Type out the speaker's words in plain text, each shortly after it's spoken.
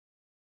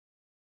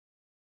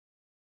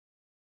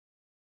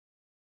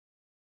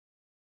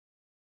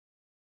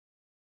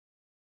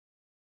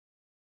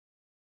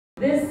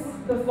This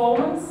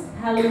performance,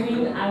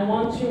 Halloween, I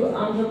Want You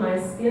Under My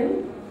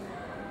Skin,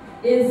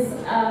 is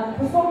a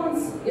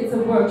performance, it's a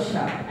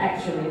workshop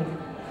actually,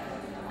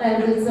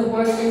 and it's a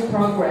work in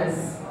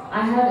progress.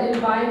 I have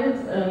invited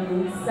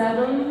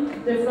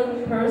 7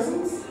 different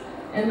persons,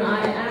 and I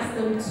asked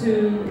them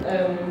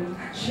to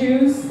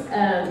choose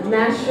a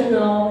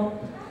national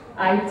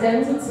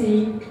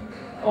identity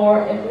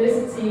or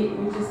ethnicity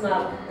which is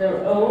not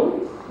their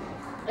own,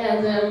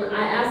 and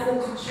I asked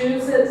them to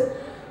choose it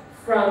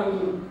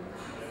from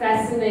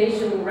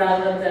fascination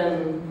rather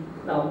than,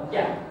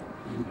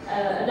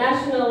 a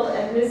national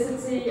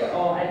ethnicity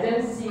or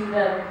identity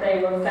that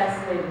they were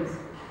fascinated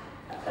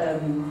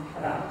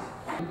about.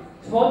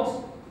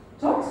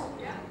 Tot?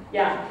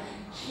 Yeah.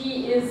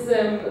 She is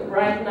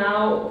right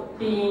now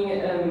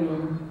being,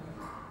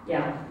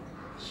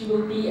 she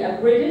will be a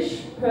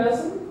British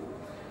person,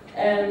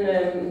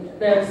 and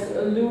there's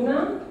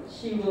Luna,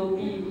 she will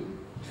be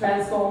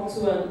transformed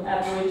to an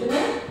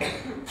Aboriginal,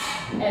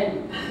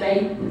 and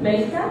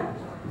Meika,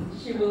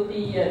 she will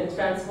be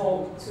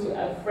transformed to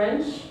a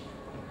French,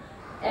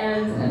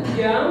 and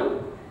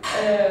Björn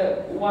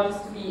wants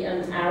to be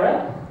an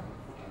Arab,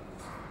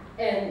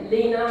 and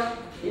Lena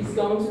is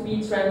going to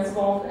be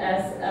transformed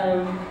as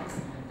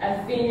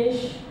a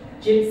Finnish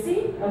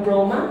gypsy, a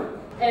Roma,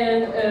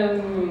 and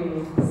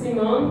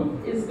Simone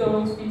is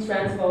going to be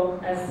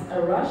transformed as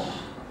a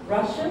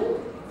Russian,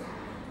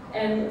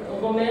 and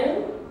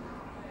Romain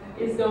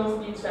is going to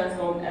be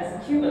transformed as a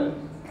Cuban,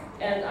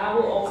 and I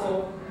will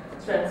also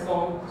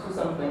transform to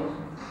something.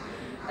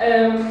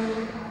 As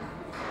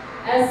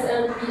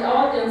the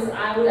audience,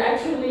 I would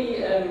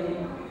actually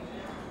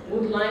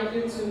would like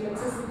you to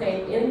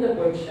participate in the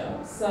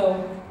workshop.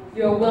 So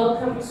you're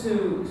welcome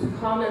to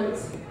comment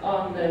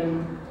on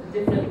the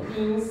different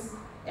themes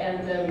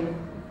and the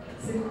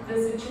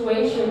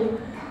situation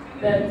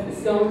that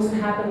is going to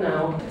happen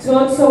now.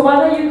 So what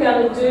are you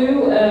going to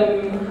do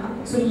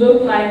to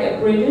look like a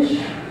British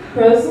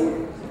person?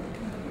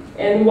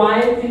 And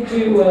why did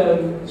you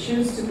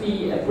choose to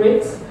be a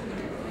Brit?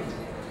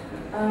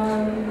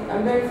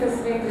 I'm very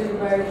fascinated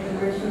by the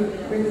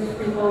British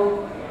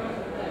people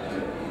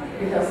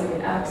because of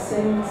the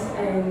accent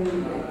and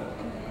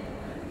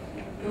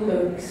the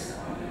looks.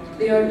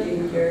 They are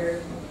ginger,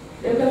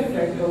 they've got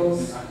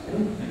freckles,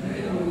 and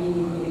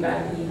really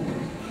baggy.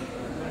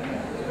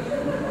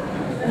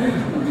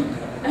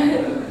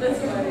 That's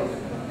about it.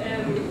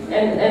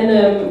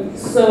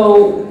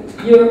 So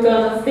you're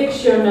gonna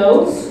fix your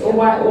nose, or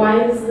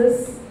why is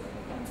this?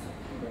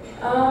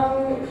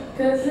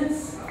 Because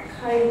it's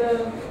kind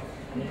of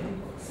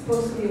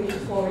supposed to be a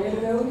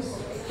Victorian nose,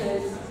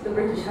 because the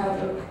British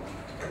have a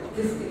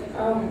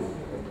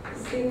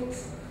distinct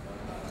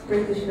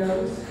British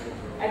nose.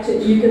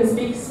 Actually, you can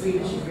speak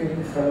Swedish if you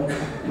prefer.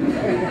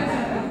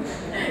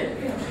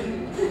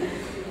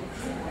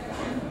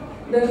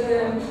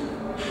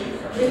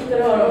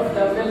 Britter har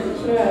ofta väldigt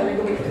krölig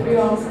och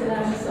viktoriansk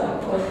näsa,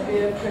 och vi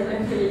försöker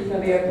efterlikna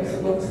det på så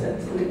gott sätt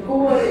som det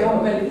går. Jag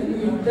har väldigt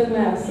liten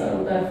näsa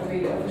och därför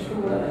vill jag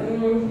förstora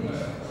den.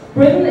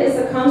 Britain is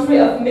a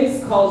country of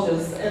mixed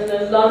cultures, and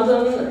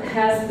London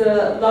has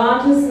the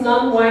largest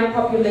non-white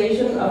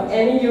population of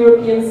any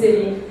European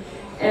city,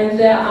 and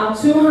there are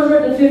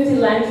 250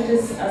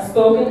 languages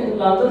spoken in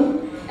London,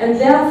 and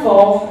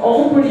therefore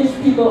all British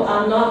people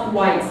are not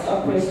white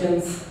or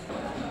Christians.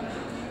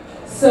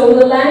 So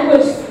the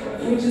language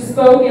which is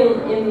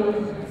spoken in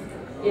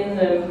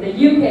the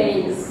UK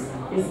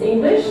is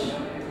English.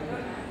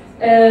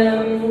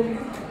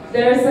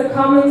 There's a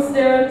common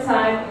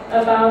stereotype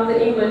about the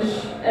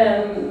English.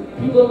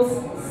 People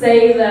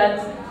say that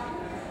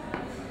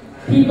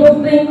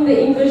people think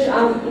the English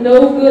are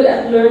no good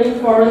at learning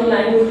foreign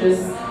languages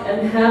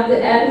and have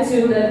the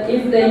attitude that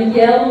if they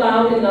yell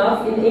loud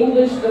enough in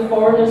English, the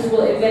foreigners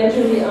will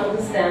eventually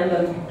understand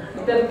them.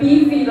 The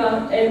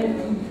beefeater and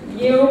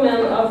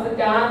yeoman of the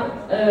guard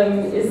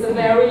is a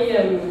very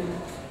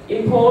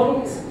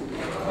important,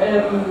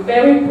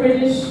 very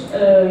British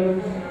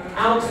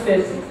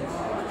outfit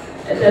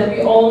that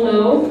we all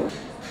know.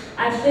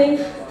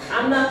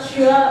 I'm not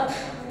sure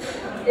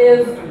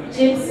if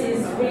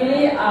gypsies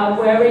really are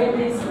wearing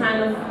these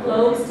kind of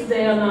clothes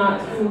today or not.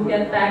 We'll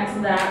get back to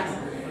that.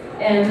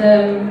 And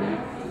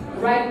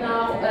right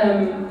now,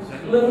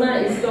 Luna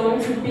is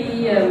going to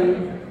be,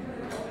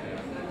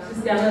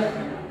 she's gonna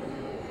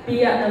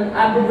be an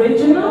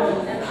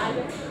Aboriginal. And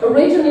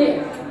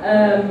originally,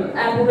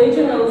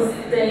 Aboriginals,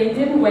 they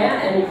didn't wear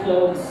any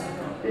clothes,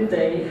 did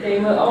they? They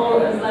were all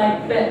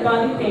like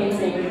body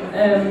painting.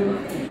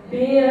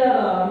 Beard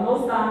or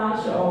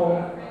mustache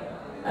or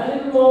a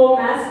little more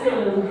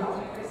masculine.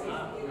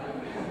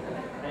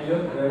 I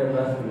look very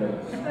masculine.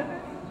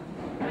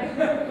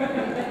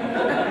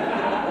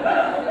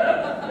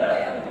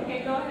 Okay,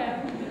 go ahead.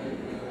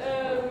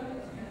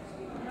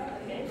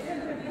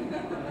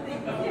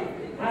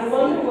 I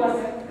wonder what.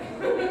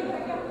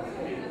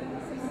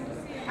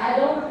 I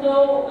don't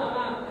know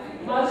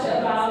much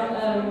about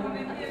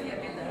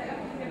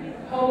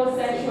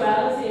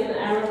homosexuality in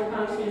Arab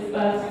countries,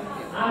 but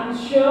I'm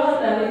sure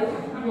that if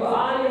you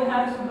are, you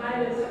have to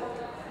hide it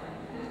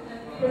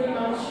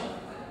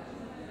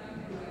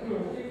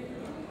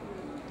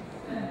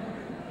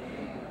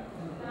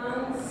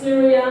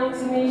Syria,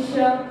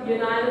 Tunisia,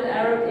 United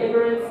Arab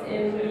Emirates,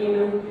 and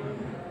Yemen.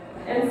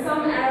 And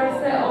some Arabs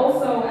that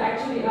also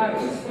actually are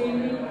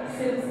Israeli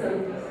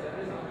citizens.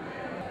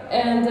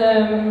 And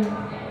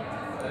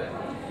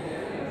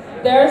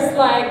there's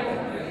like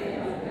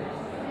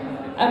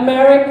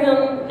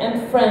American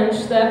and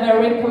French, they're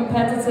very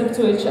competitive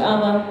to each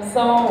other.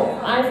 So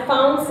I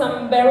found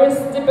some very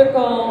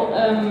typical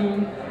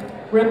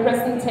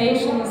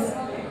representations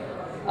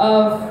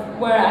of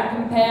where I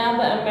compare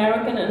the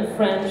American and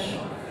French.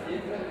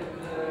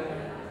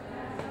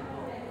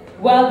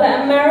 While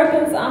the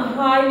Americans are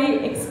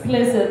highly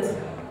explicit,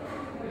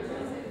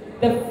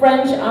 the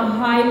French are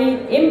highly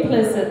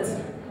implicit.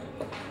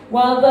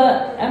 While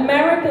the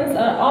Americans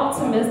are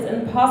optimist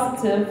and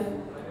positive,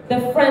 the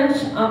French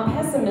are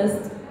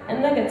pessimist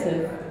and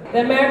negative.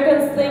 The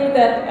Americans think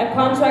that a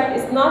contract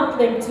is not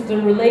linked to the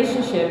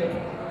relationship,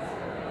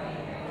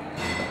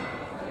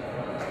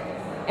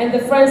 and the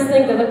French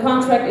think that the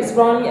contract is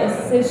wrongly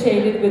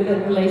associated with the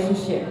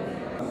relationship.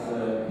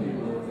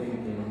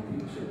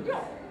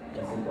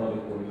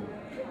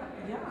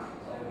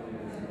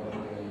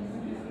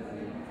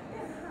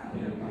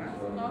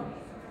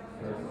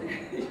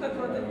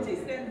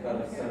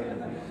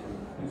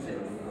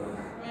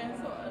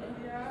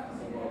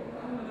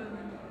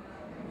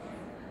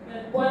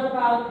 What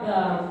about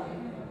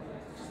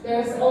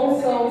there's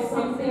also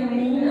something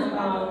mean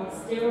about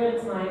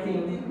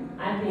stereotyping,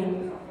 I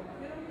think.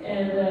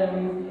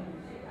 And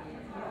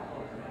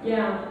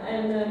yeah,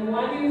 and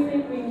why do you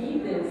think we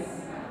need this?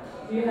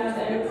 Do you have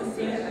any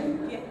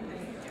suggestion?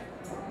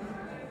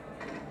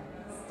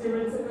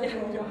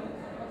 Stereotyping?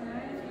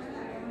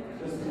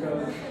 Just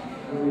because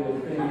we're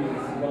thinking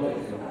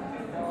symbolically.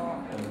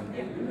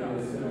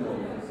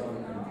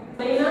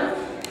 Lena?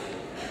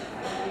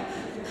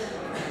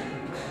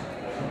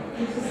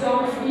 This is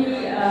going to be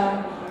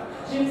a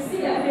gypsy,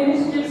 a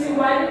Finnish gypsy.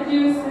 Why did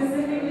you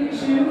specifically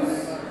choose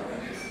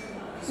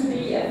to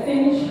be a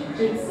Finnish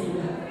gypsy?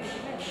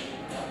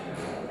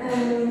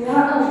 Jag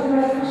har alltid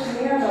varit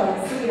fascinerad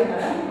av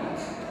zigenare.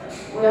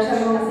 Och jag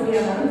känner många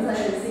zigenare som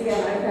säger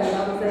zigenare själva,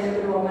 de säger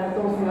inte romer,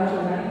 de som jag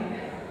känner.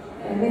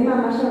 Min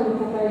mamma kände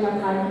Katarina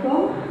Taiko,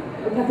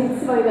 och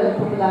Katitsi var ju väldigt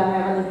populär när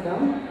jag var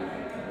liten.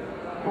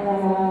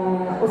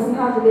 Och sen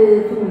hade vi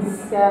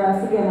finska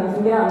zigenare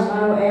som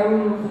grannar, och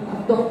en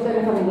dotter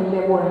i familjen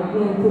blev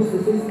min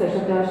pusselsyster, så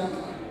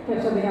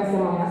jag kände ganska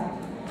många.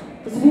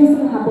 Och så finns det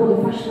den här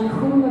både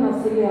fascinationen av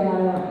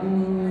zigenare,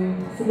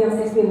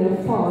 zigenska kvinnor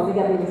är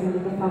farliga, det är liksom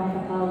lite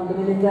fanfatal, de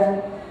är lite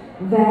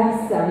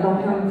väsen, de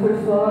kan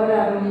förföra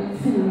de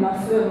fina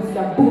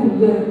svenska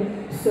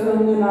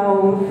bondersönerna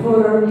och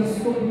föra dem i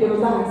skogen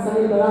och dansa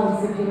vilda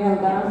danser kring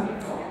eldarna,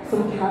 som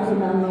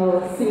Carmen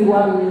och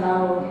Singoalla,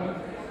 och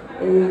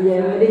i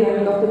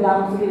regeringen Dotter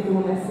Dam så finns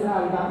hon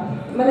Esmeralda.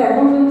 Men även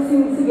om de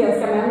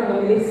zigenska männen, de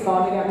är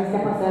livsfarliga, vi ska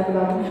passa för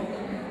dem.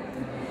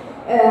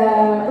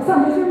 Och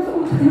samtidigt är de så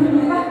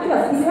otroligt vackra,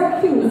 speciellt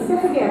finska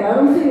zigenare,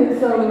 de ser ut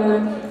som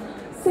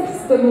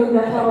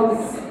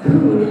 1600-tals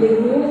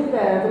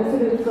kungligheter, de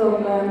ser ut som de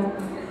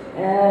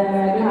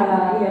här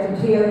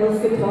tre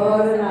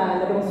musketörerna,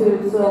 eller de ser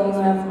ut som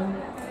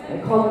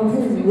Karl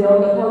X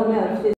och Karl XI.